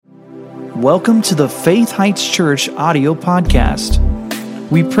Welcome to the Faith Heights Church audio podcast.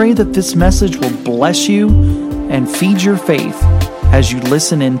 We pray that this message will bless you and feed your faith as you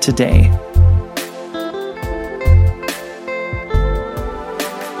listen in today.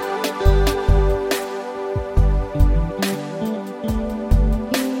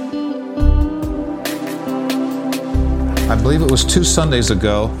 I believe it was 2 Sundays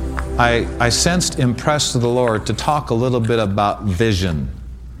ago, I sensed impressed of the Lord to talk a little bit about vision.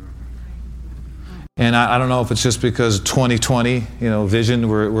 And I don't know if it's just because 2020, vision,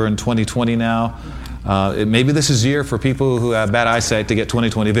 we're in 2020 now. Maybe this is a year for people who have bad eyesight to get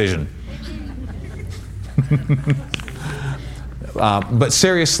 2020 vision. But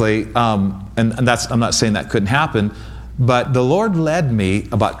seriously, and that's, I'm not saying that couldn't happen, but the Lord led me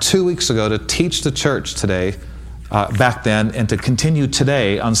about 2 weeks ago to teach the church today, back then, and to continue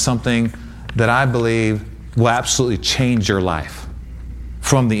today on something that I believe will absolutely change your life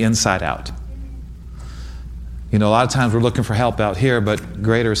from the inside out. A lot of times we're looking for help out here, but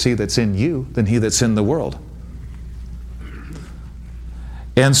greater is He that's in you than he that's in the world.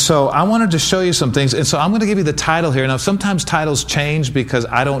 And so I wanted to show you some things. And so I'm going to give you the title here. Now, sometimes titles change because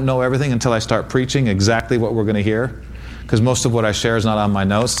I don't know everything until I start preaching exactly what we're going to hear. Because most of what I share is not on my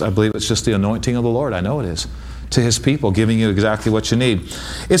notes. I believe it's just the anointing of the Lord. I know it is. To His people, giving you exactly what you need.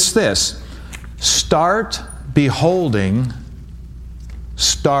 It's this: start beholding,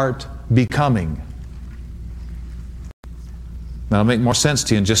 start becoming. That'll make more sense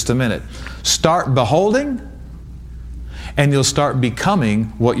to you in just a minute. Start beholding, and you'll start becoming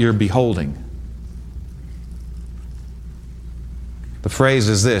what you're beholding. The phrase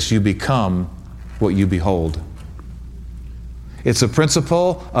is this: you become what you behold. It's a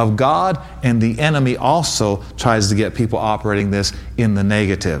principle of God, and the enemy also tries to get people operating this in the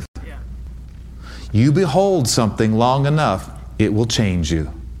negative. Yeah. You behold something long enough, it will change you.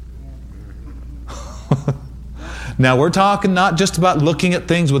 Now, we're talking not just about looking at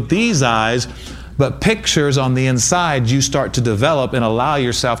things with these eyes, but pictures on the inside you start to develop and allow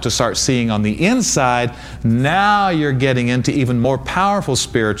yourself to start seeing on the inside. Now you're getting into even more powerful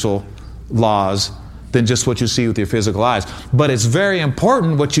spiritual laws than just what you see with your physical eyes. But it's very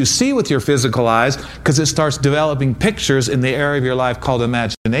important what you see with your physical eyes, because it starts developing pictures in the area of your life called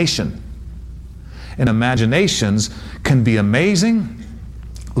imagination. And imaginations can be amazingly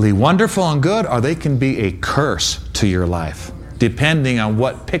wonderful and good, or they can be a curse to your life, depending on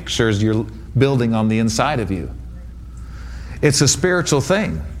what pictures you're building on the inside of you. It's a spiritual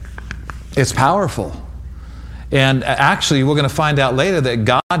thing. It's powerful. And actually, we're going to find out later that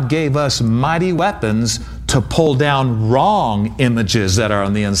God gave us mighty weapons to pull down wrong images that are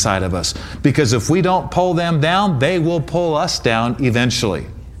on the inside of us. Because if we don't pull them down, they will pull us down eventually.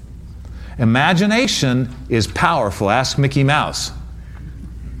 Imagination is powerful. Ask Mickey Mouse.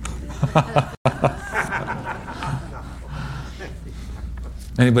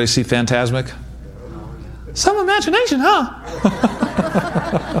 Anybody see Fantasmic? Some imagination, huh?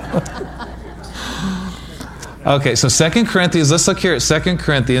 Okay, so 2 Corinthians, let's look here at 2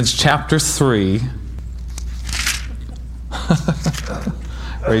 Corinthians chapter 3.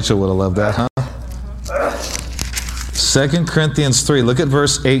 Rachel would have loved that, huh? 2 Corinthians 3, look at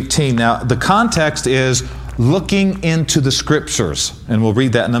verse 18. Now, the context is looking into the Scriptures, and we'll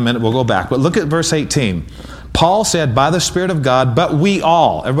read that in a minute, we'll go back. But look at verse 18. Paul said, by the Spirit of God, but we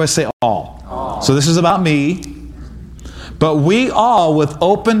all, everybody say all. So this is about me. But we all with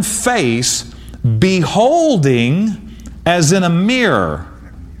open face, beholding as in a mirror.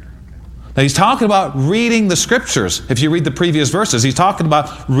 Now he's talking about reading the Scriptures. If you read the previous verses, he's talking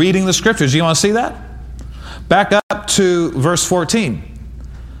about reading the Scriptures. You want to see that? Back up to verse 14.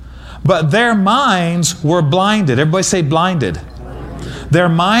 But their minds were blinded. Everybody say blinded. Their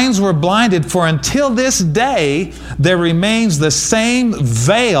minds were blinded, for until this day there remains the same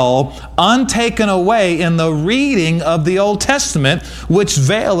veil untaken away in the reading of the Old Testament, which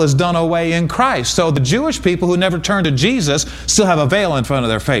veil is done away in Christ. So the Jewish people who never turned to Jesus still have a veil in front of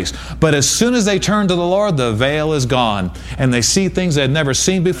their face. But as soon as they turn to the Lord, the veil is gone. And they see things they had never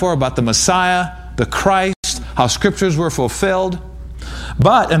seen before about the Messiah, the Christ, how Scriptures were fulfilled.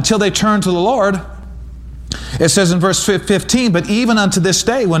 But until they turn to the Lord, it says in verse 15, but even unto this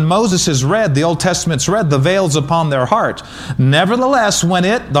day, when Moses is read, the Old Testament's read, the veil's upon their heart. Nevertheless, when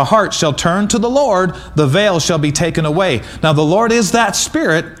the heart shall turn to the Lord, the veil shall be taken away. Now the Lord is that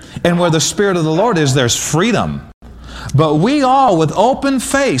Spirit, and where the Spirit of the Lord is, there's freedom. But we all, with open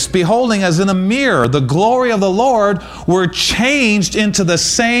face, beholding as in a mirror the glory of the Lord, were changed into the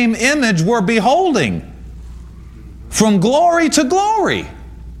same image we're beholding. From glory to glory.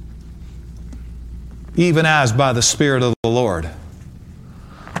 Even as by the Spirit of the Lord.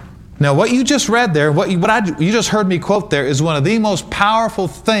 Now, what you just read there, you just heard me quote there, is one of the most powerful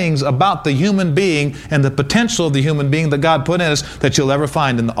things about the human being and the potential of the human being that God put in us that you'll ever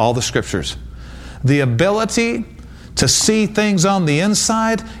find in all the Scriptures. The ability to see things on the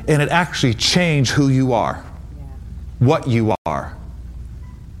inside and it actually change who you are, what you are.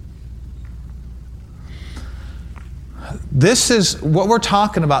 This is what we're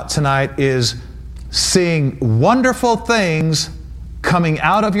talking about tonight, is seeing wonderful things coming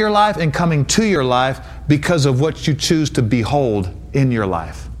out of your life and coming to your life because of what you choose to behold in your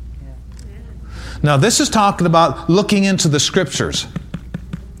life. Now, this is talking about looking into the Scriptures.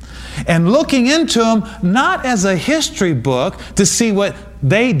 And looking into them not as a history book to see what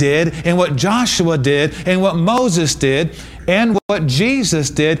they did and what Joshua did and what Moses did and what Jesus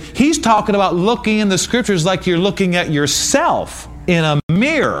did. He's talking about looking in the Scriptures like you're looking at yourself in a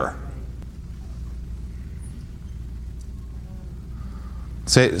mirror.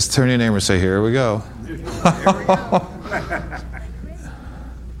 Turn to your neighbor and say, here we go.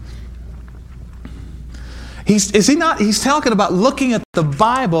 He's talking about looking at the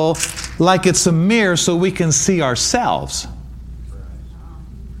Bible like it's a mirror so we can see ourselves.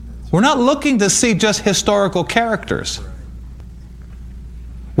 We're not looking to see just historical characters.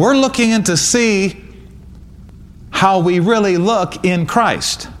 We're looking in to see how we really look in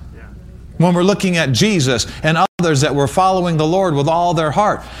Christ. When we're looking at Jesus and others that were following the Lord with all their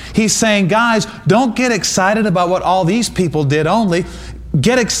heart. He's saying, guys, don't get excited about what all these people did only.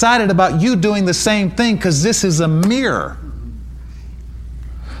 Get excited about you doing the same thing, because this is a mirror.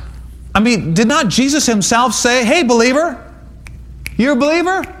 I mean, did not Jesus himself say, hey, believer, you're a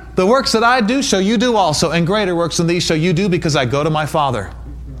believer? The works that I do shall you do also, and greater works than these shall you do, because I go to my Father.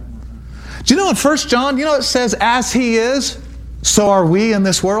 Do you know in 1 John, it says, as He is, so are we in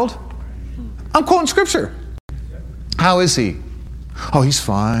this world? I'm quoting Scripture. How is He? Oh, He's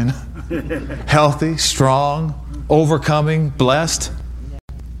fine. Healthy, strong, overcoming, blessed.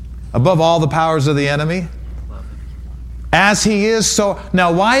 Above all the powers of the enemy. As He is, so...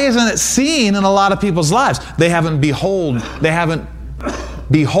 Now, why isn't it seen in a lot of people's lives? They haven't beholden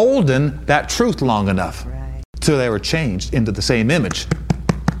that truth long enough till they were changed into the same image.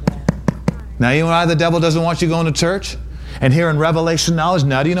 Now, you know why the devil doesn't want you going to church and hearing revelation knowledge?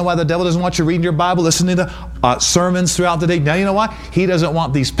 Now, do you know why the devil doesn't want you reading your Bible, listening to sermons throughout the day? Now, you know why? He doesn't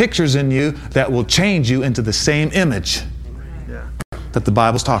want these pictures in you that will change you into the same image that the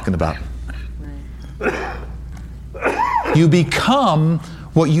Bible's talking about. You become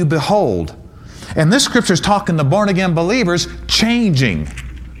what you behold. And this Scripture is talking to born-again believers changing.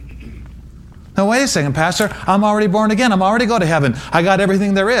 Now, wait a second, Pastor. I'm already born again. I'm already going to heaven. I got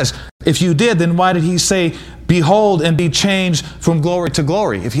everything there is. If you did, then why did He say, behold and be changed from glory to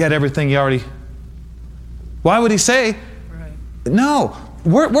glory? If you had everything you already... Why would He say... No.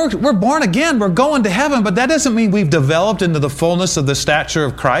 We're born again. We're going to heaven, but that doesn't mean we've developed into the fullness of the stature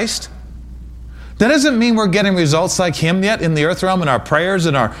of Christ. That doesn't mean we're getting results like Him yet in the earth realm in our prayers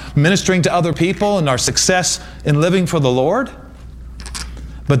and our ministering to other people and our success in living for the Lord.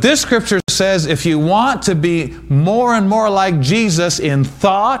 But this Scripture says if you want to be more and more like Jesus in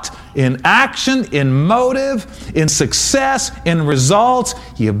thought, in action, in motive, in success, in results,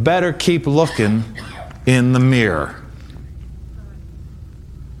 you better keep looking in the mirror.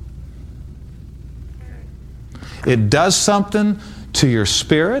 It does something to your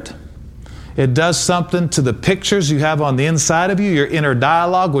spirit. It does something to the pictures you have on the inside of you, your inner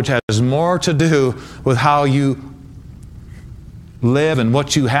dialogue, which has more to do with how you live and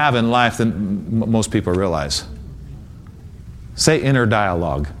what you have in life than most people realize. Say inner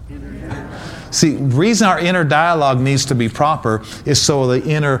dialogue. See, the reason our inner dialogue needs to be proper is so the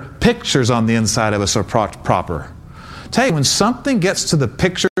inner pictures on the inside of us are proper. Tell you, when something gets to the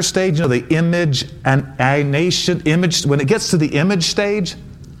picture stage, the image and image, when it gets to the image stage,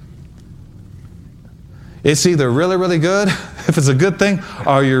 it's either really, really good, if it's a good thing,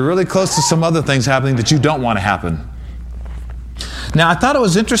 or you're really close to some other things happening that you don't want to happen. Now, I thought it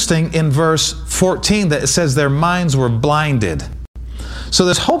was interesting in verse 14 that it says their minds were blinded. So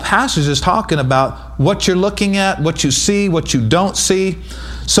this whole passage is talking about what you're looking at, what you see, what you don't see.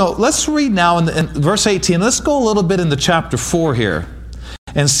 So let's read now in verse 18. Let's go a little bit into chapter 4 here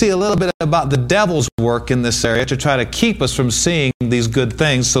and see a little bit about the devil's work in this area to try to keep us from seeing these good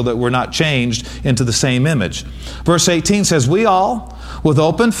things so that we're not changed into the same image. Verse 18 says, we all, with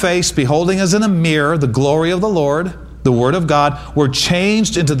open face, beholding as in a mirror the glory of the Lord, the Word of God, were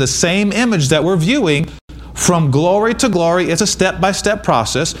changed into the same image that we're viewing from glory to glory. It's a step-by-step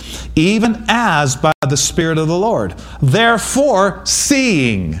process, even as by the Spirit of the Lord. Therefore,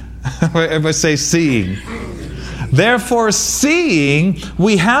 seeing. Everybody say seeing. Therefore, seeing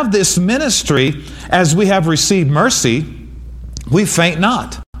we have this ministry, as we have received mercy, we faint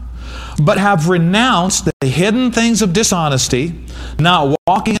not, but have renounced the hidden things of dishonesty, not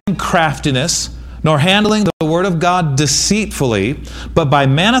walking in craftiness, nor handling the word of God deceitfully, but by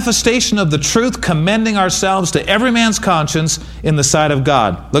manifestation of the truth, commending ourselves to every man's conscience in the sight of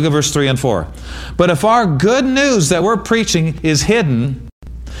God. Look at verse 3 and 4. But if our good news that we're preaching is hidden,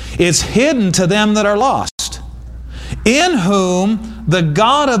 it's hidden to them that are lost, in whom the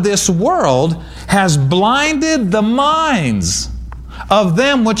God of this world has blinded the minds of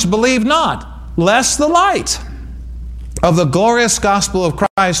them which believe not, lest the light of the glorious gospel of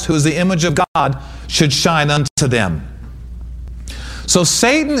Christ, who is the image of God, should shine unto them. So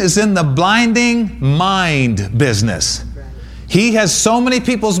Satan is in the blinding mind business. He has so many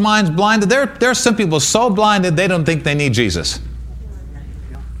people's minds blinded. There are some people so blinded they don't think they need Jesus.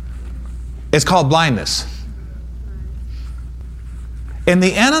 It's called blindness. And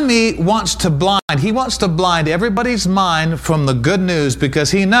the enemy wants to blind. He wants to blind everybody's mind from the good news, because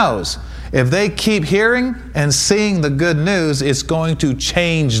he knows if they keep hearing and seeing the good news, it's going to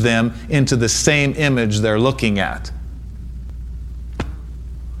change them into the same image they're looking at.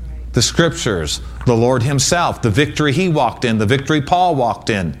 The Scriptures, the Lord Himself, the victory He walked in, the victory Paul walked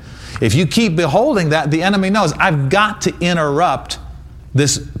in. If you keep beholding that, the enemy knows, I've got to interrupt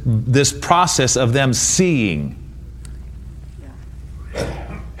this process of them seeing.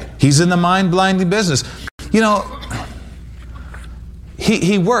 He's in the mind-blinding business. You know,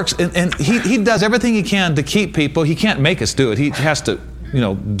 he works and he does everything he can to keep people. He can't make us do it. He has to,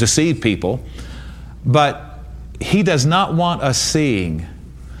 deceive people. But he does not want us seeing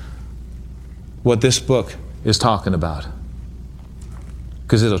what this book is talking about,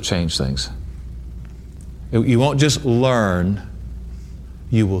 because it'll change things. You won't just learn,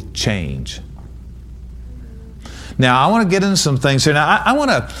 you will change. Now, I want to get into some things here. Now,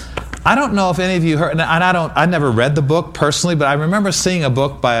 I don't know if any of you heard, and I never read the book personally, but I remember seeing a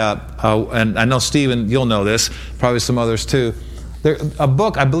book by and I know Stephen, you'll know this, probably some others too. I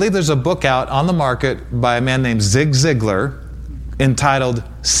believe there's a book out on the market by a man named Zig Ziglar entitled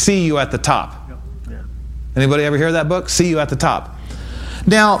See You at the Top. Anybody ever hear that book? See You at the Top.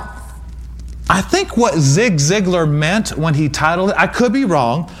 Now, I think what Zig Ziglar meant when he titled it, I could be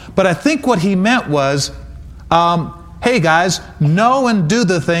wrong, but I think what he meant was, hey guys, know and do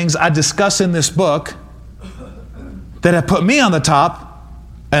the things I discuss in this book that have put me on the top,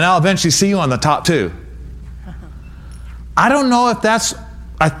 and I'll eventually see you on the top too. I don't know if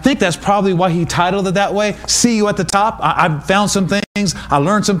I think that's probably why he titled it that way. See you at the top. I found some things. I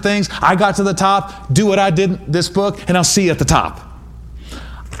learned some things. I got to the top. Do what I did in this book, and I'll see you at the top.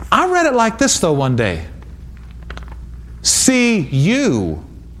 I read it like this, though, one day. See you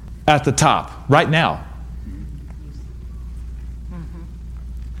at the top right now.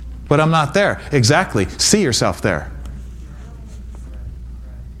 But I'm not there. Exactly. See yourself there.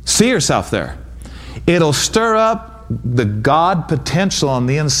 See yourself there. It'll stir up the God potential on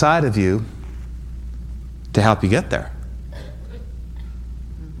the inside of you to help you get there.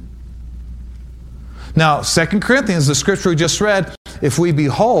 Now, 2 Corinthians, the scripture we just read, if we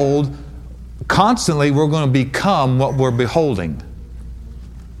behold constantly, we're going to become what we're beholding.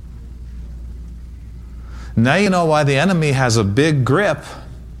 Now you know why the enemy has a big grip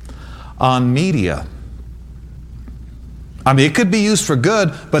on media. I mean, it could be used for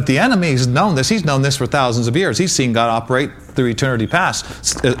good, but the enemy's known this. He's known this for thousands of years. He's seen God operate through eternity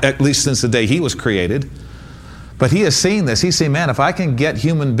past, at least since the day He was created. But He has seen this. He's seen, man, if I can get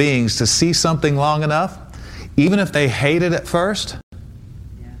human beings to see something long enough, even if they hate it at first,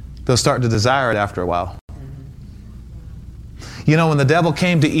 they'll start to desire it after a while. You know, when the devil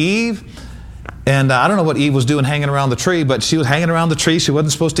came to Eve, and I don't know what Eve was doing hanging around the tree, but she was hanging around the tree she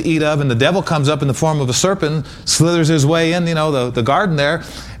wasn't supposed to eat of, and the devil comes up in the form of a serpent, slithers his way in, the garden there,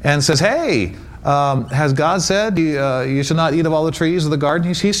 and says, hey, has God said you should not eat of all the trees of the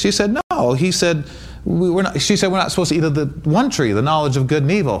garden? She said, no. He said, she said, we're not supposed to eat of the one tree, the knowledge of good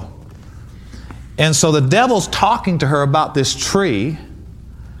and evil. And so the devil's talking to her about this tree,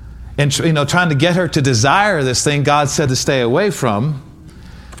 and trying to get her to desire this thing God said to stay away from.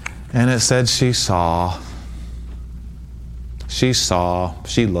 And it said she saw, she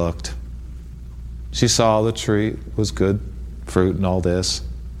looked. She saw the tree was good fruit and all this.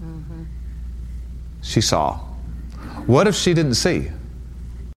 Mm-hmm. She saw. What if she didn't see?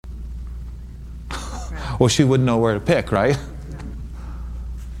 Right. Well, she wouldn't know where to pick, right?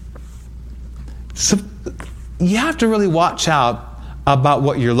 So you have to really watch out about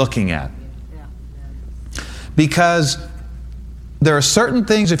what you're looking at. Because there are certain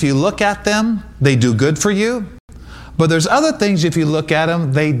things, if you look at them, they do good for you. But there's other things, if you look at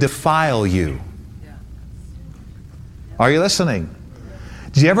them, they defile you. Are you listening?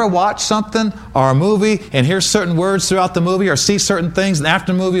 Do you ever watch something or a movie and hear certain words throughout the movie or see certain things, and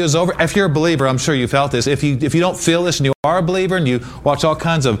after the movie is over, if you're a believer, I'm sure you felt this. If you don't feel this and you are a believer and you watch all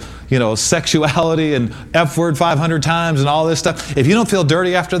kinds of, sexuality and F word 500 times and all this stuff, if you don't feel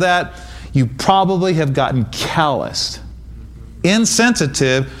dirty after that, you probably have gotten calloused,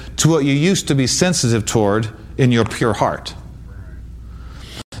 insensitive to what you used to be sensitive toward in your pure heart.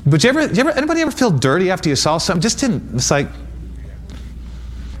 But anybody ever feel dirty after you saw something? It's like,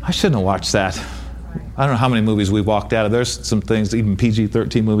 I shouldn't have watched that. I don't know how many movies we walked out of. There's some things, even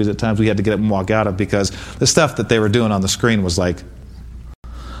PG-13 movies at times, we had to get up and walk out of because the stuff that they were doing on the screen was like,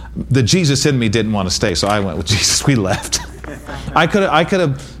 the Jesus in me didn't want to stay, so I went with Jesus. We left. I could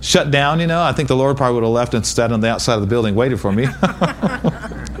have shut down, I think the Lord probably would have left and stood on the outside of the building, waited for me.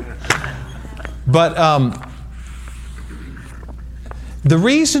 But the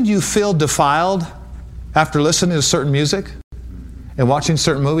reason you feel defiled after listening to certain music and watching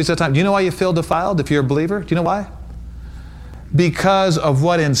certain movies at times, do you know why you feel defiled if you're a believer? Do you know why? Because of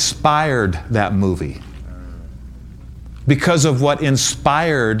what inspired that movie. Because of what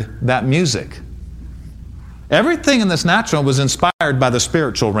inspired that music. Everything in this natural was inspired by the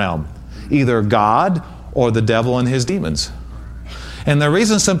spiritual realm, either God or the devil and his demons. And the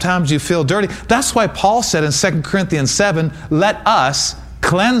reason sometimes you feel dirty, that's why Paul said in 2 Corinthians 7, let us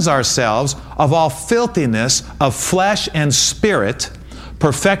cleanse ourselves of all filthiness of flesh and spirit,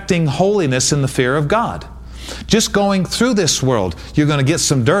 perfecting holiness in the fear of God. Just going through this world, you're going to get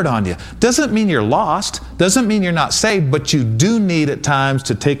some dirt on you. Doesn't mean you're lost, doesn't mean you're not saved, but you do need at times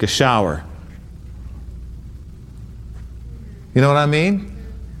to take a shower. You know what I mean?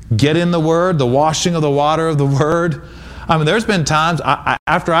 Get in the Word, the washing of the water of the Word. I mean, there's been times,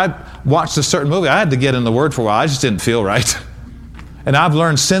 after I watched a certain movie, I had to get in the Word for a while. I just didn't feel right. And I've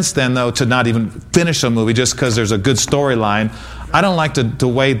learned since then, though, to not even finish a movie just because there's a good storyline. I don't like to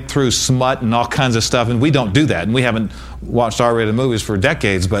wade through smut and all kinds of stuff, and we don't do that. And we haven't watched R-rated movies for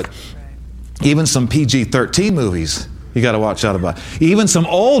decades, but even some PG-13 movies you got to watch out about. Even some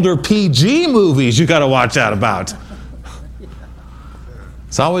older PG movies you got to watch out about.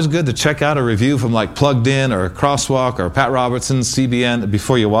 It's always good to check out a review from like Plugged In or Crosswalk or Pat Robertson, CBN,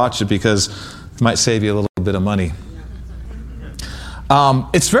 before you watch it, because it might save you a little bit of money.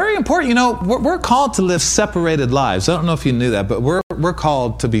 It's very important, we're called to live separated lives. I don't know if you knew that, but we're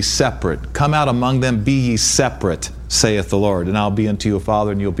called to be separate. Come out among them, be ye separate, saith the Lord, and I'll be unto you a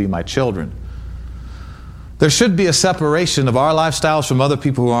father, and you'll be my children. There should be a separation of our lifestyles from other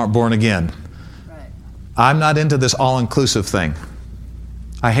people who aren't born again. Right. I'm not into this all-inclusive thing.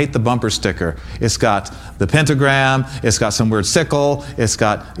 I hate the bumper sticker. It's got the pentagram, it's got some weird sickle, it's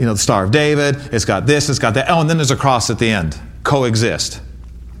got, the Star of David, it's got this, it's got that. Oh, and then there's a cross at the end. Coexist.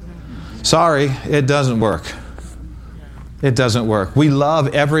 Sorry, it doesn't work. It doesn't work. We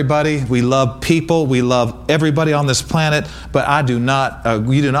love everybody. We love people. We love everybody on this planet. But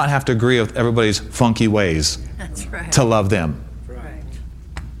we do not have to agree with everybody's funky ways. That's right. To love them. Right.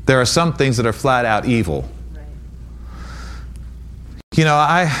 There are some things that are flat out evil.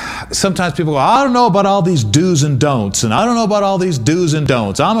 Sometimes people go, I don't know about all these do's and don'ts, and I don't know about all these do's and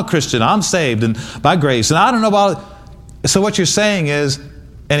don'ts. I'm a Christian. I'm saved and by grace, and I don't know about it. So what you're saying is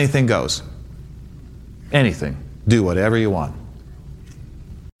anything goes. Anything. Do whatever you want.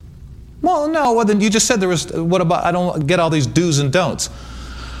 Well, no. Well, then you just said there was. What about? I don't get all these do's and don'ts.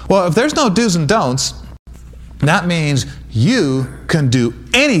 Well, if there's no do's and don'ts, that means you can do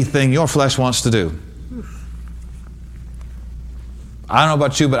anything your flesh wants to do. I don't know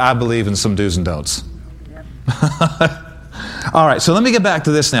about you, but I believe in some do's and don'ts. Yep. All right, so let me get back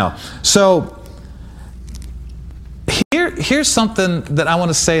to this now. So here's something that I want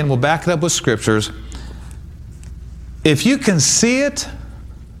to say, and we'll back it up with scriptures. If you can see it,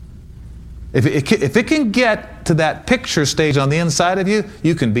 if it can get to that picture stage on the inside of you,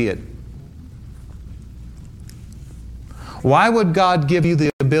 you can be it. Why would God give you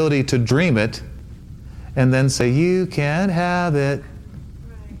the ability to dream it and then say, you can have it?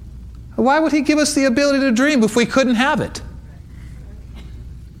 Why would He give us the ability to dream if we couldn't have it?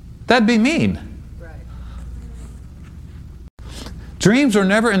 That'd be mean. Dreams are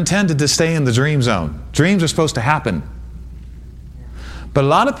never intended to stay in the dream zone. Dreams are supposed to happen. But a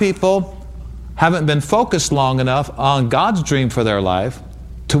lot of people haven't been focused long enough on God's dream for their life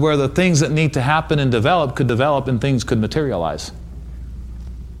to where the things that need to happen and develop could develop and things could materialize.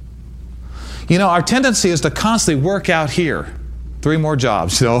 Our tendency is to constantly work out here. 3 more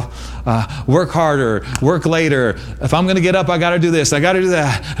jobs, work harder, work later. If I'm going to get up, I got to do this, I got to do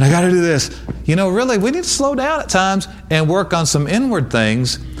that, and I got to do this. Really, we need to slow down at times and work on some inward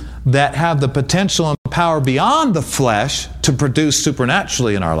things that have the potential and power beyond the flesh to produce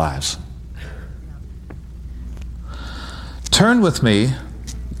supernaturally in our lives. Turn with me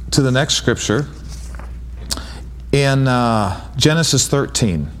to the next scripture in Genesis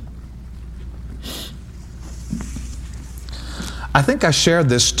 13. I think I shared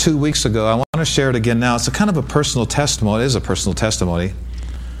this 2 weeks ago. I want to share it again now. It's a kind of a personal testimony. It is a personal testimony.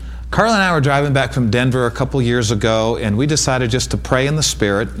 Carla and I were driving back from Denver a couple years ago, and we decided just to pray in the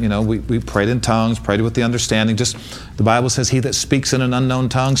Spirit. We prayed in tongues, prayed with the understanding. The Bible says, he that speaks in an unknown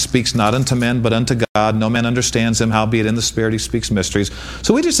tongue speaks not unto men, but unto God. No man understands him, howbeit in the Spirit he speaks mysteries.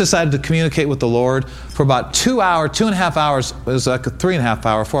 So we just decided to communicate with the Lord for about 2.5 hours. It was like a 3.5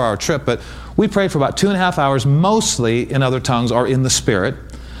 hour, 4 hour trip, but we prayed for about 2.5 hours, mostly in other tongues or in the Spirit.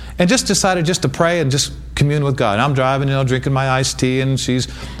 And just decided just to pray and just commune with God. And I'm driving, drinking my iced tea, and she's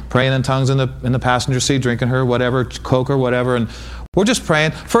praying in tongues in the passenger seat, drinking her whatever, Coke or whatever, and we're just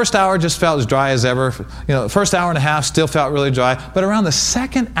praying. First hour just felt as dry as ever. First hour and a half still felt really dry. But around the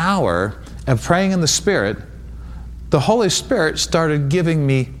second hour of praying in the Spirit, the Holy Spirit started giving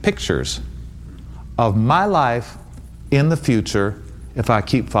me pictures of my life in the future if I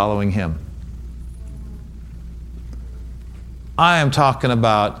keep following Him. I am talking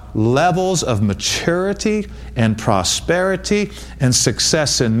about levels of maturity and prosperity and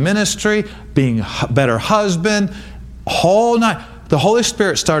success in ministry, being a better husband, whole night. The Holy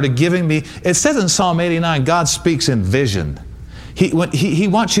Spirit started giving me, it says in Psalm 89, God speaks in vision. He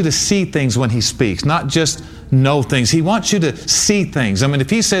wants you to see things when He speaks, not just know things. He wants you to see things. If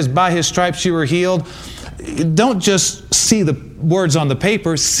He says, by His stripes you were healed, don't just see the words on the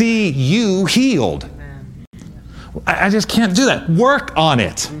paper, see you healed. I just can't do that. Work on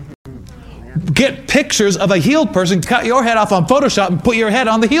it. Get pictures of a healed person, cut your head off on Photoshop and put your head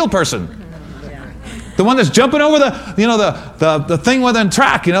on the healed person. The one that's jumping over the thing with a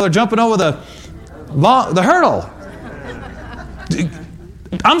track, they're jumping over the hurdle.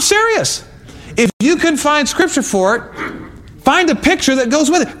 I'm serious. If you can find scripture for it, find a picture that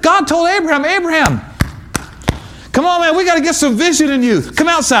goes with it. God told Abraham, come on, man, we got to get some vision in you. Come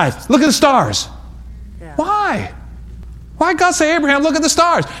outside. Look at the stars. Yeah. Why? Why did God say, Abraham, look at the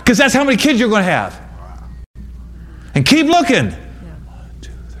stars? Because that's how many kids you're going to have. And keep looking. 1,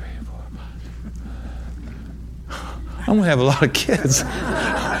 2, 3, 4. I'm going to have a lot of kids.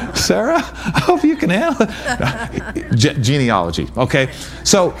 Sarah, I hope you can handle it. Genealogy, okay?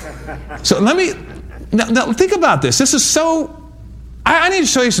 So let me, now think about this. This is so, I need to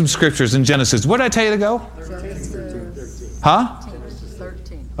show you some scriptures in Genesis. Where did I tell you to go? Huh? Genesis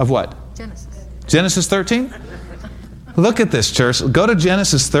 13. Of what? Genesis 13? Look at this, church. Go to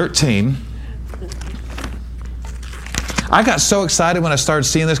Genesis 13. I got so excited when I started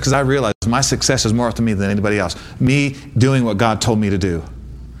seeing this because I realized my success is more up to me than anybody else. Me doing what God told me to do.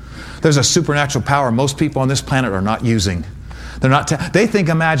 There's a supernatural power most people on this planet are not using. They think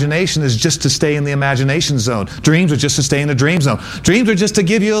imagination is just to stay in the imagination zone. Dreams are just to stay in the dream zone. Dreams are just to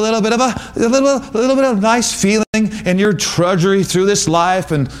give you a little bit of nice feeling in your trudgery through this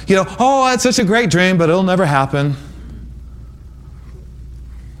life, and it's such a great dream, but it'll never happen.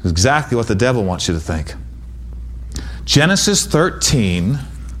 It's exactly what the devil wants you to think. Genesis 13,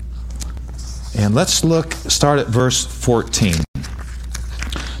 and let's start at verse 14.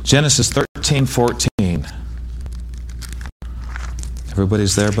 Genesis 13, 14.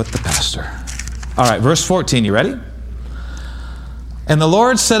 Everybody's there but the pastor. All right, verse 14, you ready? And the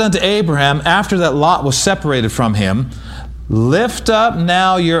Lord said unto Abraham, after that Lot was separated from him, lift up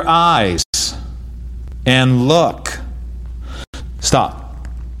now your eyes and look. Stop.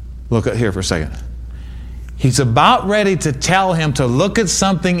 Look at here for a second. He's about ready to tell him to look at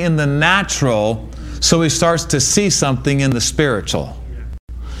something in the natural so he starts to see something in the spiritual.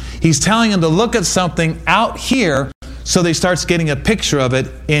 He's telling him to look at something out here so that he starts getting a picture of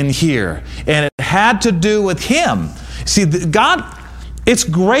it in here. And it had to do with him. See, God, it's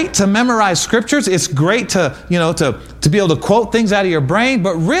great to memorize scriptures. It's great to be able to quote things out of your brain.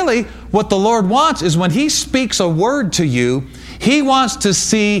 But really, what the Lord wants is when He speaks a word to you, He wants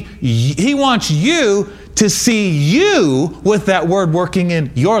you to see you with that word working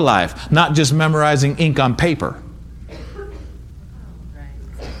in your life, not just memorizing ink on paper.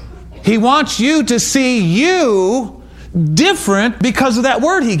 He wants you to see you different because of that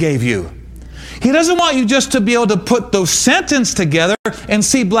word He gave you. He doesn't want you just to be able to put those sentences together and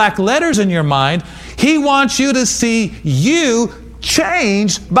see black letters in your mind. He wants you to see you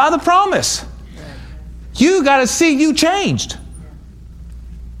changed by the promise. You got to see you changed.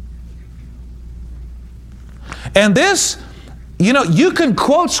 And this, you can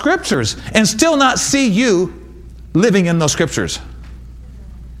quote scriptures and still not see you living in those scriptures.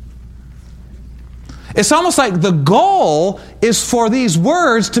 It's almost like the goal is for these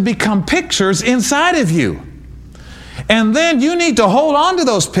words to become pictures inside of you. And then you need to hold on to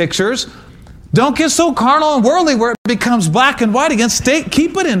those pictures. Don't get so carnal and worldly where it becomes black and white again.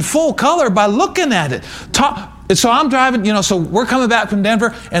 Keep it in full color by looking at it. So I'm driving, so we're coming back from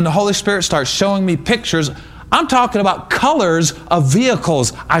Denver, and the Holy Spirit starts showing me pictures. I'm talking about colors of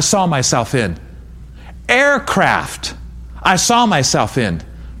vehicles I saw myself in. Aircraft I saw myself in.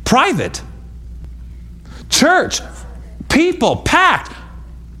 Private. Church. People packed.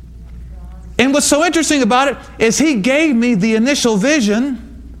 And what's so interesting about it is He gave me the initial vision,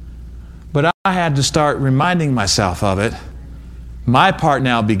 but I had to start reminding myself of it. My part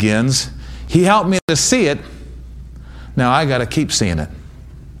now begins. He helped me to see it. Now I got to keep seeing it.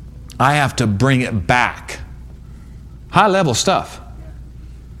 I have to bring it back. High level stuff.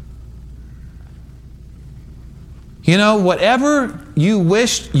 Whatever you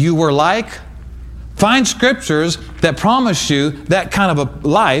wished you were like, find scriptures that promise you that kind of a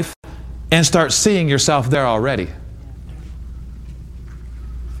life and start seeing yourself there already.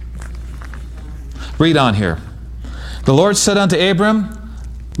 Read on here. The Lord said unto Abram,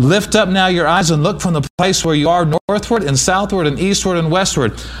 lift up now your eyes and look from the place where you are northward and southward and eastward and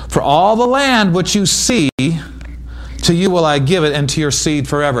westward. For all the land which you see, to you will I give it, and to your seed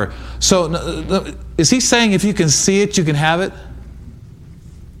forever. So, is He saying if you can see it, you can have it?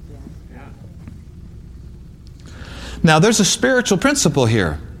 Now, there's a spiritual principle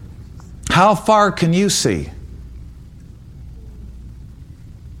here. How far can you see?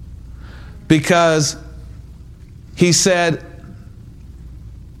 Because He said,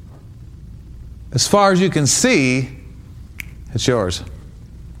 as far as you can see, it's yours.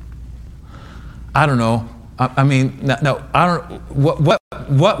 I don't know. I don't.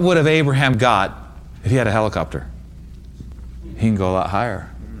 What would have Abraham got if he had a helicopter? He can go a lot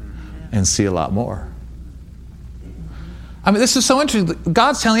higher and see a lot more. This is so interesting.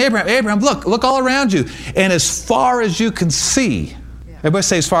 God's telling Abraham, look all around you, and as far as you can see. Everybody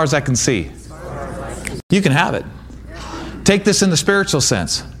say, as far as I can see. You can have it. Take this in the spiritual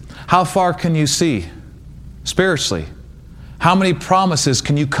sense. How far can you see spiritually? How many promises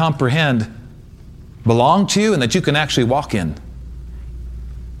can you comprehend belong to you and that you can actually walk in?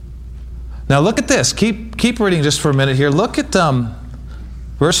 Now look at this. Keep reading just for a minute here. Look at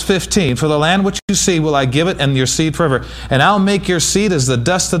verse 15. For the land which you see will I give it, and your seed forever. And I'll make your seed as the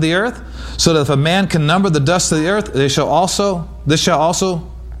dust of the earth, so that if a man can number the dust of the earth, then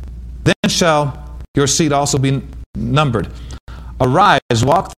shall your seed also be numbered. Arise,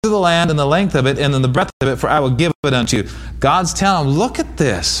 walk through the land and the length of it, and in the breadth of it, for I will give it unto you. God's telling him, look at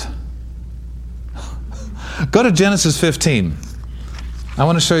this. Go to Genesis 15. I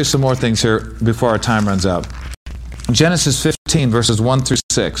want to show you some more things here before our time runs out. Genesis 15, verses 1 through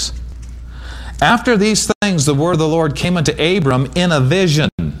 6. After these things, the word of the Lord came unto Abram in a vision.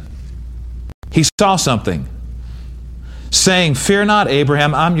 He saw something, saying, fear not,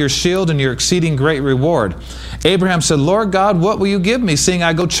 Abraham, I'm your shield and your exceeding great reward. Abraham said, Lord God, what will you give me, seeing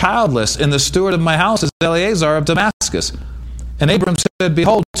I go childless, and the steward of my house is Eleazar of Damascus? And Abraham said,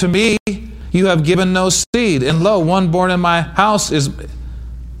 behold, to me you have given no seed, and lo, one born in my house is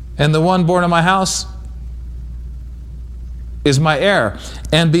my heir.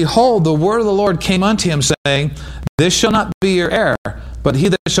 And behold, the word of the Lord came unto him, saying, this shall not be your heir, but he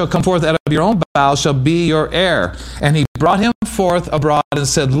that shall come forth out of your own bowels shall be your heir. And he brought him forth abroad and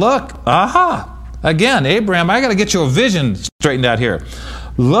said, look, again, Abraham, I got to get your vision straightened out here.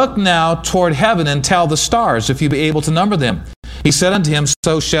 Look now toward heaven and tell the stars, if you be able to number them. He said unto him,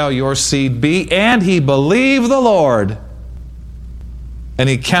 so shall your seed be. And he believed the Lord, and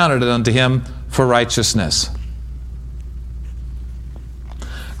he counted it unto him for righteousness.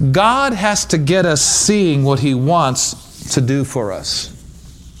 God has to get us seeing what He wants to do for us.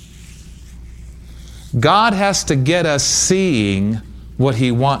 God has to get us seeing what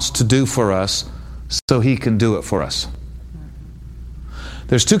He wants to do for us so He can do it for us.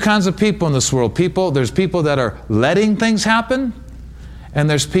 There's two kinds of people in this world. There's people that are letting things happen, and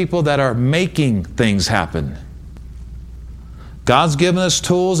there's people that are making things happen. God's given us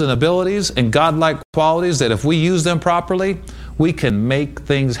tools and abilities and godlike qualities that if we use them properly, we can make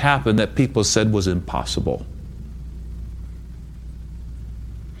things happen that people said was impossible.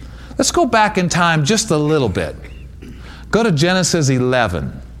 Let's go back in time just a little bit. Go to Genesis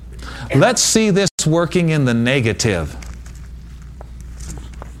 11. Let's see this working in the negative.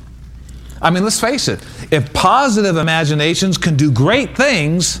 Let's face it. If positive imaginations can do great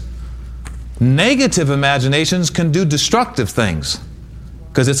things, Negative imaginations can do destructive things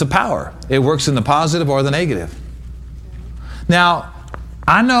because it's a power. It works in the positive or the negative. Now,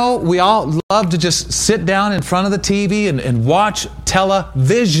 I know we all love to just sit down in front of the TV and watch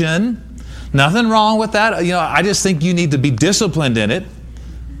television. Nothing wrong with that. I just think you need to be disciplined in it.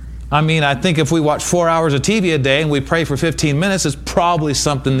 I think if we watch 4 hours of TV a day and we pray for 15 minutes, it's probably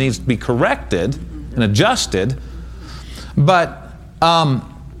something needs to be corrected and adjusted. But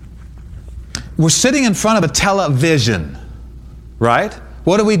we're sitting in front of a television, right?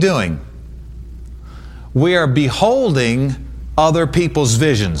 What are we doing? We are beholding other people's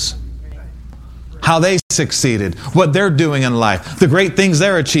visions. How they succeeded, what they're doing in life, the great things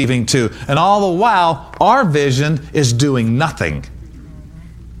they're achieving too. And all the while, our vision is doing nothing.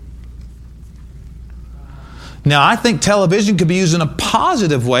 Now, I think television could be used in a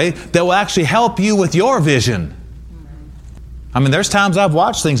positive way that will actually help you with your vision. There's times I've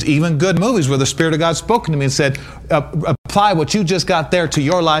watched things, even good movies, where the Spirit of God spoken to me and said, apply what you just got there to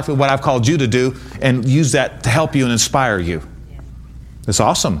your life and what I've called you to do, and use that to help you and inspire you. It's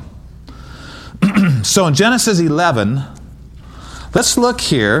awesome. So in Genesis 11, let's look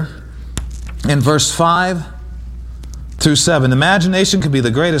here in verse 5 through 7. Imagination can be the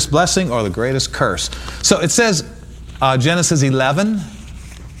greatest blessing or the greatest curse. So it says, Genesis 11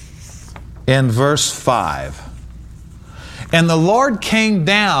 in verse 5. And the Lord came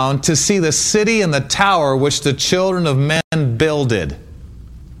down to see the city and the tower which the children of men builded.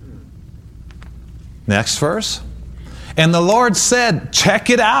 Next verse. And the Lord said, check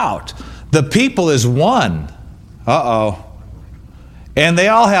it out. The people is one. And they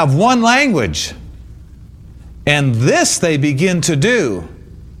all have one language. And this they begin to do.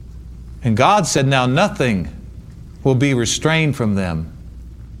 And God said, now nothing will be restrained from them,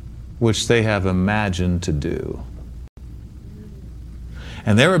 which they have imagined to do.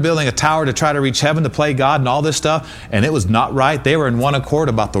 And they were building a tower to try to reach heaven, to play God and all this stuff, and it was not right. They were in one accord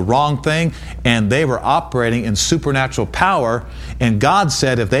about the wrong thing, and they were operating in supernatural power. And God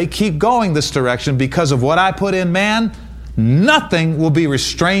said, if they keep going this direction because of what I put in man, nothing will be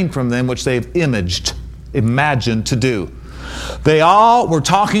restrained from them which they've imagined to do. They all were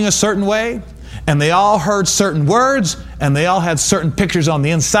talking a certain way, and they all heard certain words, and they all had certain pictures on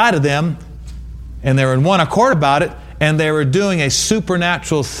the inside of them, and they were in one accord about it. And they were doing a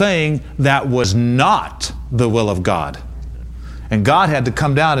supernatural thing that was not the will of God. And God had to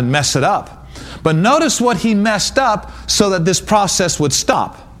come down and mess it up. But notice what He messed up so that this process would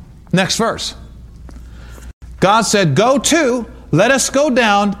stop. Next verse. God said, go to, let us go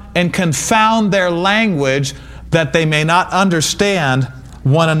down and confound their language, that they may not understand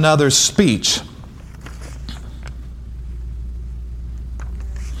one another's speech.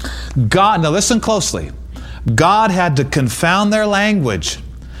 God, now listen closely. God had to confound their language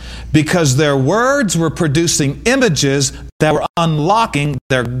because their words were producing images that were unlocking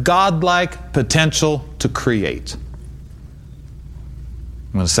their godlike potential to create.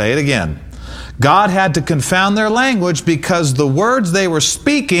 I'm going to say it again. God had to confound their language because the words they were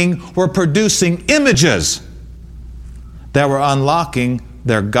speaking were producing images that were unlocking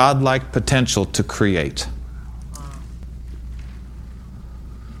their godlike potential to create.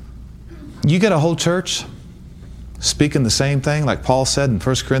 You get a whole church speaking the same thing, like Paul said in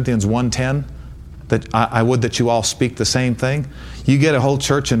 1 Corinthians 1:10, that I would that you all speak the same thing. You get a whole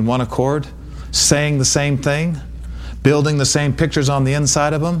church in one accord, saying the same thing, building the same pictures on the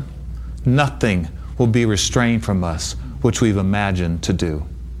inside of them. Nothing will be restrained from us, which we've imagined to do.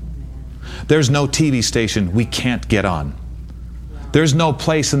 There's no TV station we can't get on. There's no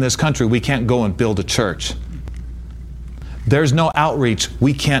place in this country we can't go and build a church. There's no outreach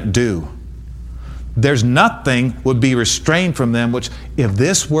we can't do. There's nothing would be restrained from them, which if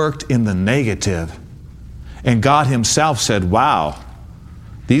this worked in the negative, and God Himself said, wow,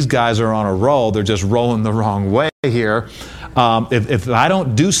 these guys are on a roll, they're just rolling the wrong way here. If I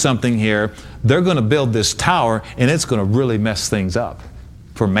don't do something here, they're going to build this tower, and it's going to really mess things up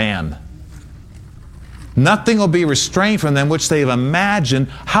for man. Nothing will be restrained from them, which they've imagined.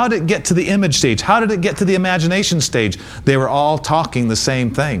 How did it get to the image stage? How did it get to the imagination stage? They were all talking the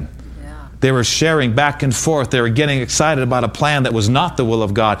same thing. They were sharing back and forth. They were getting excited about a plan that was not the will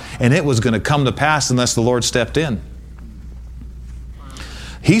of God, and it was going to come to pass unless the Lord stepped in.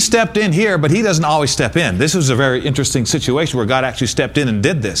 He stepped in here, but He doesn't always step in. This was a very interesting situation where God actually stepped in and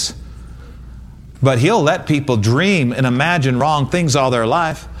did this. But He'll let people dream and imagine wrong things all their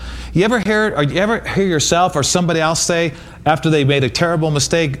life. You ever hear yourself or somebody else say, after they made a terrible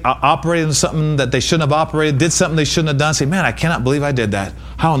mistake, operated in something that they shouldn't have operated, did something they shouldn't have done, say, man, I cannot believe I did that.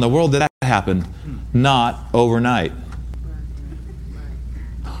 How in the world did that happen? Not overnight.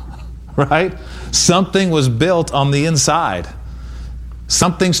 right? Something was built on the inside.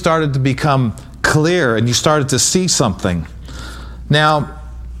 Something started to become clear, and you started to see something. Now,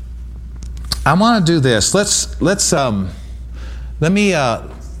 I want to do this. Let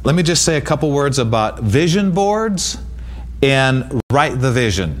me just say a couple words about vision boards and write the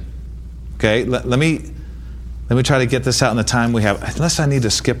vision. Okay, let me try to get this out in the time we have. Unless I need to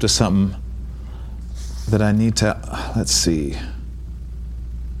skip to something that I need to. Let's see.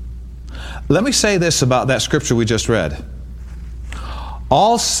 Let me say this about that scripture we just read.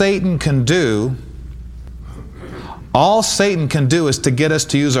 All Satan can do is to get us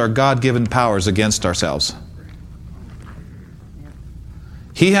to use our God-given powers against ourselves.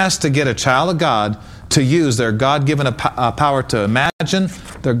 He has to get a child of God to use their God-given power to imagine,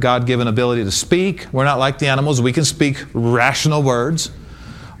 their God-given ability to speak. We're not like the animals. We can speak rational words.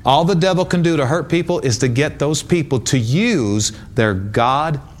 All the devil can do to hurt people is to get those people to use their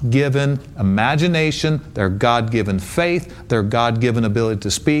God-given imagination, their God-given faith, their God-given ability to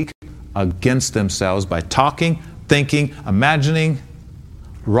speak against themselves by talking, thinking, imagining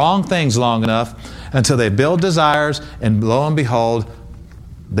wrong things long enough until they build desires, and lo and behold,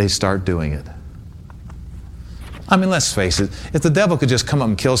 they start doing it. I mean, let's face it. If the devil could just come up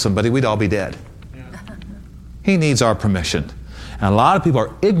and kill somebody, we'd all be dead. He needs our permission. And a lot of people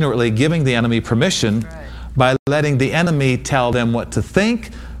are ignorantly giving the enemy permission by letting the enemy tell them what to think,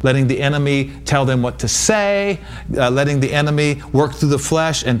 letting the enemy tell them what to say, letting the enemy work through the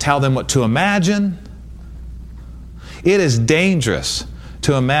flesh and tell them what to imagine. It is dangerous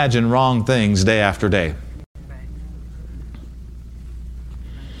to imagine wrong things day after day.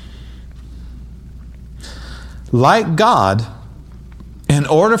 Like God, in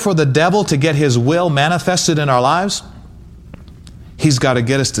order for the devil to get his will manifested in our lives, he's got to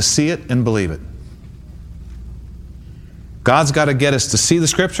get us to see it and believe it. God's got to get us to see the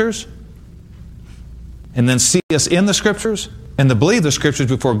Scriptures and then see us in the Scriptures and to believe the Scriptures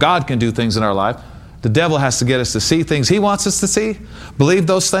before God can do things in our life. The devil has to get us to see things he wants us to see, believe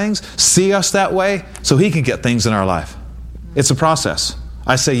those things, see us that way so he can get things in our life. It's a process.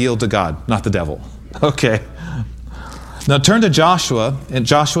 I say yield to God, not the devil. Okay. Now turn to Joshua in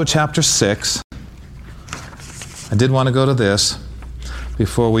Joshua chapter 6. I did want to go to this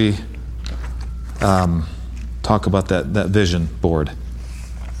before we talk about that vision board.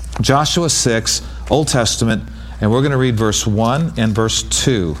 Joshua 6, Old Testament, and we're going to read verse 1 and verse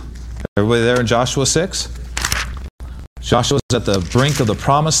 2. Everybody there in Joshua 6? Joshua's at the brink of the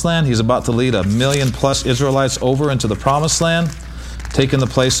promised land. He's about to lead 1 million+ Israelites over into the promised land, taking the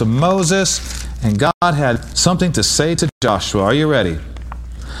place of Moses. And God had something to say to Joshua. Are you ready?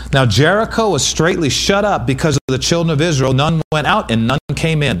 Now Jericho was straitly shut up because of the children of Israel. None went out and none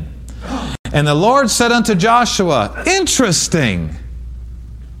came in. And the Lord said unto Joshua, interesting.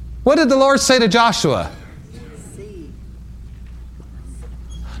 What did the Lord say to Joshua?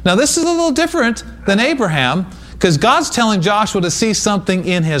 Now this is a little different than Abraham, because God's telling Joshua to see something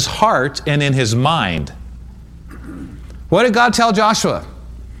in his heart and in his mind. What did God tell Joshua?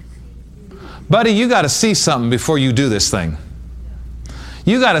 Buddy, you got to see something before you do this thing.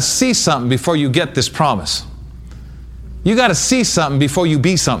 You got to see something before you get this promise. You got to see something before you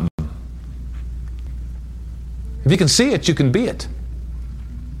be something. If you can see it, you can be it.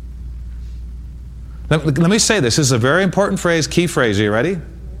 Let me say this. This is a very important phrase, key phrase. Are you ready?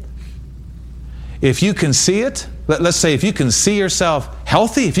 If you can see it, let's say if you can see yourself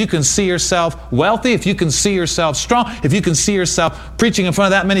healthy, if you can see yourself wealthy, if you can see yourself strong, if you can see yourself preaching in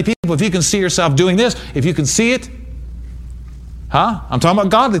front of that many people, if you can see yourself doing this, if you can see it, I'm talking about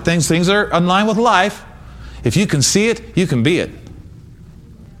godly things, things that are in line with life. If you can see it, you can be it.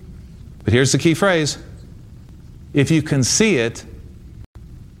 But here's the key phrase. If you can see it,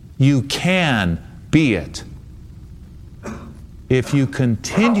 you can be it. If you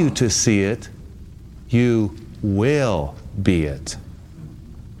continue to see it, you will be it.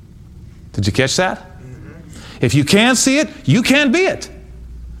 Did you catch that? If you can see it, you can be it.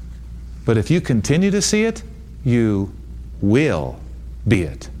 But if you continue to see it, you will be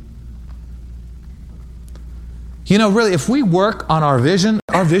it. You know, really, if we work on our vision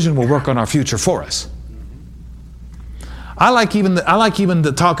will work on our future for us. I like even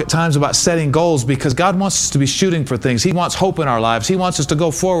to talk at times about setting goals, because God wants us to be shooting for things. He wants hope in our lives. He wants us to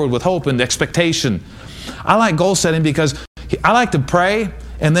go forward with hope and expectation. I like goal setting because I like to pray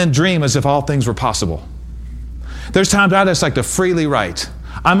and then dream as if all things were possible. There's times I just like to freely write.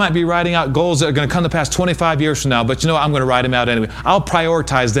 I might be writing out goals that are going to come to pass 25 years from now, but you know what? I'm going to write them out anyway. I'll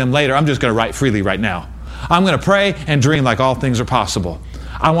prioritize them later. I'm just going to write freely right now. I'm going to pray and dream like all things are possible.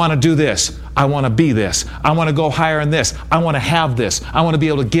 I want to do this. I want to be this. I want to go higher in this. I want to have this. I want to be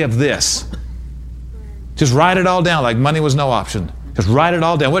able to give this. Just write it all down like money was no option. Just write it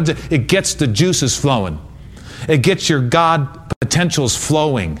all down. It gets the juices flowing. It gets your God potentials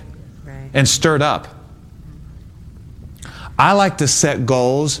flowing and stirred up. I like to set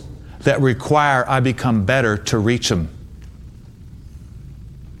goals that require I become better to reach them,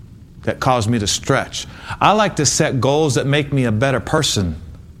 that cause me to stretch. I like to set goals that make me a better person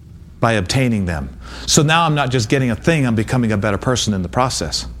by obtaining them. So now I'm not just getting a thing, I'm becoming a better person in the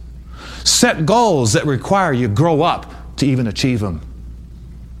process. Set goals that require you grow up to even achieve them.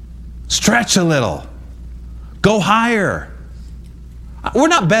 Stretch a little. Go higher. We're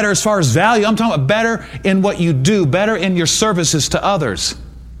not better as far as value. I'm talking about better in what you do, better in your services to others.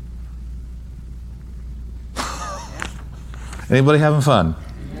 Anybody having fun?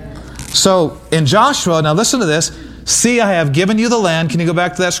 So in Joshua, now listen to this. See, I have given you the land. Can you go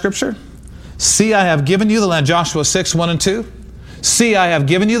back to that scripture? See, I have given you the land. Joshua 6, 1 and 2. See, I have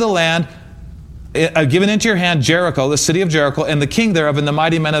given you the land. I've given into your hand Jericho, the city of Jericho, and the king thereof, and the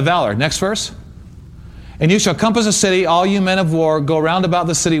mighty men of valor. Next verse. And you shall compass a city, all you men of war, go round about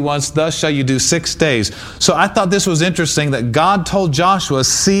the city once, thus shall you do 6 days. So I thought this was interesting that God told Joshua,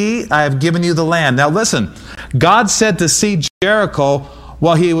 see, I have given you the land. Now listen, God said to see Jericho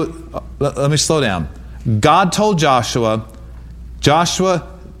while he would, let me slow down. God told Joshua,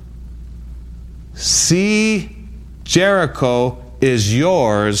 see Jericho is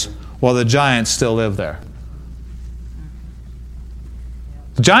yours while the giants still live there.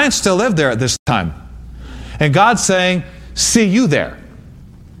 The giants still live there at this time. And God's saying, see you there.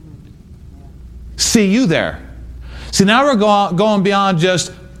 See you there. See, now we're going beyond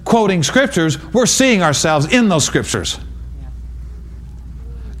just quoting scriptures. We're seeing ourselves in those scriptures.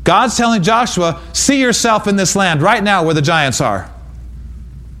 God's telling Joshua, see yourself in this land right now where the giants are.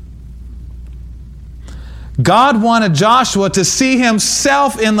 God wanted Joshua to see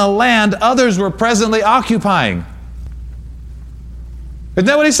himself in the land others were presently occupying. Isn't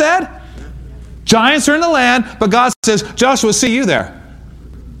that what he said? Giants are in the land, but God says, Joshua, see you there.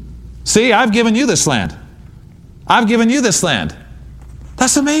 See, I've given you this land. I've given you this land.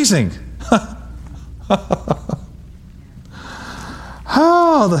 That's amazing.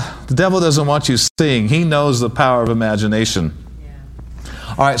 Oh, the devil doesn't want you seeing. He knows the power of imagination.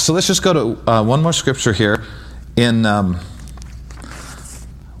 Yeah. All right, so let's just go to one more scripture here. In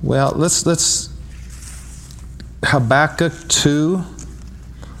let's Habakkuk 2,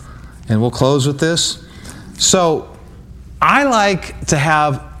 and we'll close with this. So I like to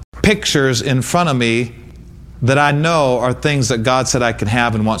have pictures in front of me that I know are things that God said I can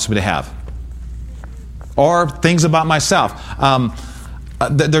have and wants me to have, or things about myself.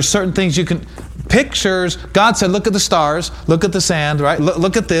 There's certain things you can... Pictures, God said, look at the stars, look at the sand, right?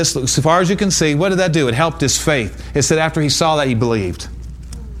 Look at this, look, as far as you can see. What did that do? It helped his faith. It said after he saw that, he believed.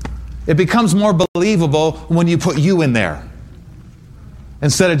 It becomes more believable when you put you in there.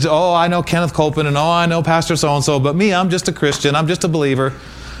 Instead of, oh, I know Kenneth Copeland, and oh, I know Pastor so-and-so, but me, I'm just a Christian, I'm just a believer.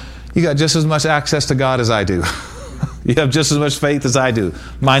 You got just as much access to God as I do. You have just as much faith as I do.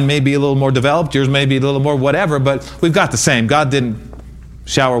 Mine may be a little more developed, yours may be a little more whatever, but we've got the same. God didn't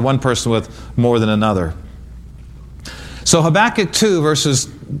shower one person with more than another. So Habakkuk 2 verses,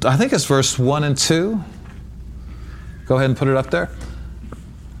 I think it's verse 1 and 2. Go ahead and put it up there.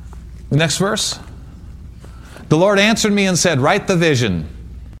 The next verse. The Lord answered me and said, write the vision.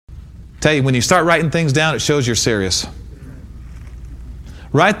 Tell you, when you start writing things down, it shows you're serious.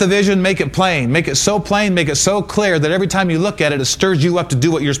 Write the vision, make it plain. Make it so plain, make it so clear that every time you look at it, it stirs you up to do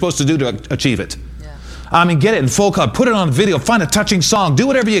what you're supposed to do to achieve it. I mean, get it in full color. Put it on video. Find a touching song. Do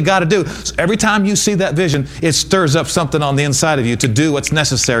whatever you got to do. So every time you see that vision, it stirs up something on the inside of you to do what's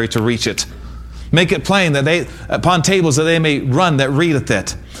necessary to reach it. Make it plain that they, upon tables that they may run that readeth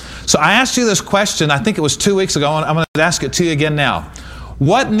it. So I asked you this question, I think it was 2 weeks ago. I'm going to ask it to you again now.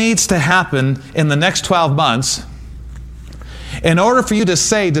 What needs to happen in the next 12 months in order for you to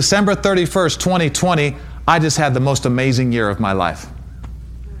say December 31st, 2020, I just had the most amazing year of my life?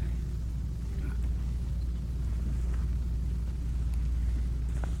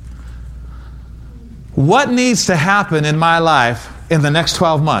 What needs to happen in my life in the next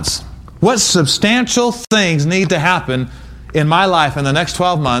 12 months? What substantial things need to happen in my life in the next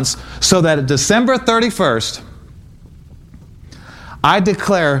 12 months so that December 31st, I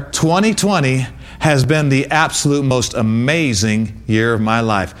declare 2020 has been the absolute most amazing year of my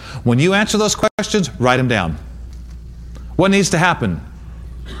life? When you answer those questions, write them down. What needs to happen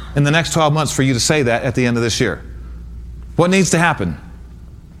in the next 12 months for you to say that at the end of this year? What needs to happen?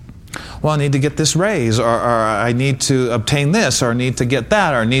 well, I need to get this raise, or I need to obtain this, or I need to get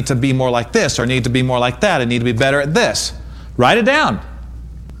that, or I need to be more like this, or I need to be more like that, I need to be better at this. Write it down.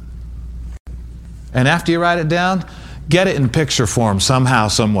 And after you write it down, get it in picture form somehow,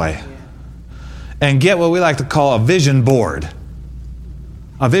 some way. And get what we like to call a vision board,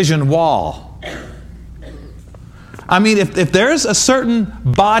 a vision wall. I mean, if there's a certain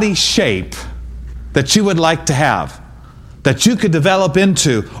body shape that you would like to have, that you could develop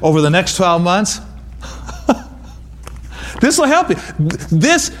into over the next 12 months, this will help you.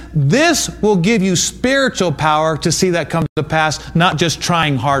 This will give you spiritual power to see that come to pass, not just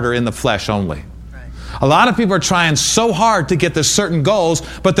trying harder in the flesh only. A lot of people are trying so hard to get to certain goals,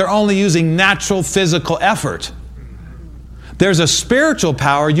 but they're only using natural physical effort. There's a spiritual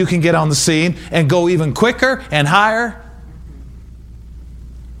power you can get on the scene and go even quicker and higher.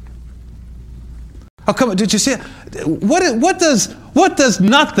 Oh, come on, did you see it? What does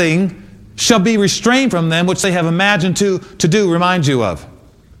nothing shall be restrained from them which they have imagined to do remind you of?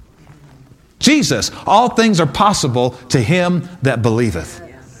 Jesus. All things are possible to him that believeth.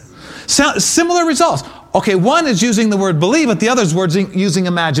 Similar results. Okay, one is using the word believe, but the other is using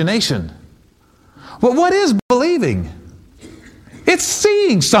imagination. Well, what is believing? It's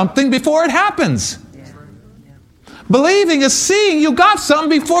seeing something before it happens. Believing is seeing you got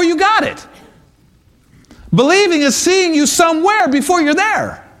something before you got it. Believing is seeing you somewhere before you're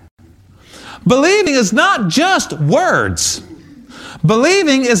there. Believing is not just words.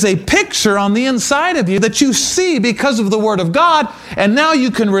 Believing is a picture on the inside of you that you see because of the Word of God, and now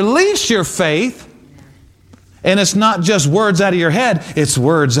you can release your faith, and it's not just words out of your head, it's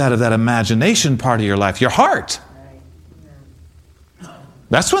words out of that imagination part of your life, your heart.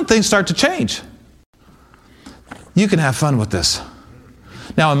 That's when things start to change. You can have fun with this.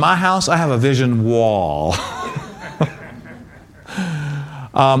 Now, in my house, I have a vision wall.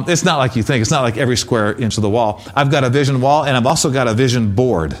 It's not like you think. It's not like every square inch of the wall. I've got a vision wall, and I've also got a vision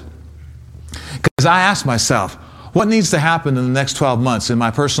board. Because I ask myself, what needs to happen in the next 12 months in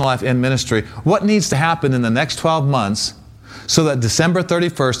my personal life and ministry? What needs to happen in the next 12 months so that December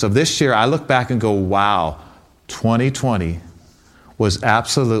 31st of this year, I look back and go, wow, 2020 was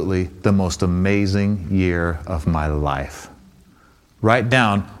absolutely the most amazing year of my life. Write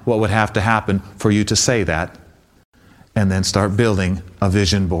down what would have to happen for you to say that, and then start building a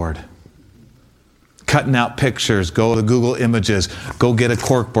vision board. Cutting out pictures, go to Google Images, go get a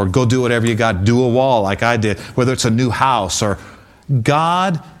corkboard, go do whatever you got, do a wall like I did, whether it's a new house or...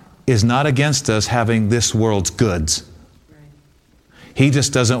 God is not against us having this world's goods. He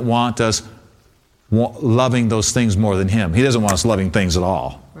just doesn't want us loving those things more than Him. He doesn't want us loving things at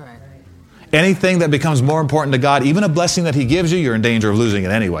all. Right. Anything that becomes more important to God, even a blessing that He gives you, you're in danger of losing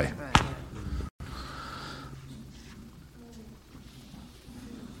it anyway. Right.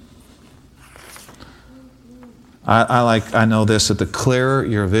 I know this, that the clearer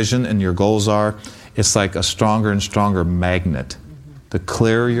your vision and your goals are, it's like a stronger and stronger magnet. The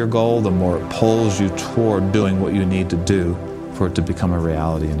clearer your goal, the more it pulls you toward doing what you need to do for it to become a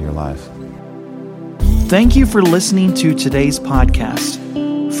reality in your life. Thank you for listening to today's podcast.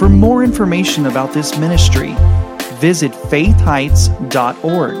 For more information about this ministry, visit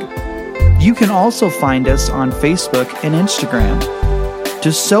faithheights.org. You can also find us on Facebook and Instagram.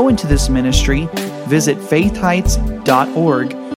 To sow into this ministry, visit faithheights.org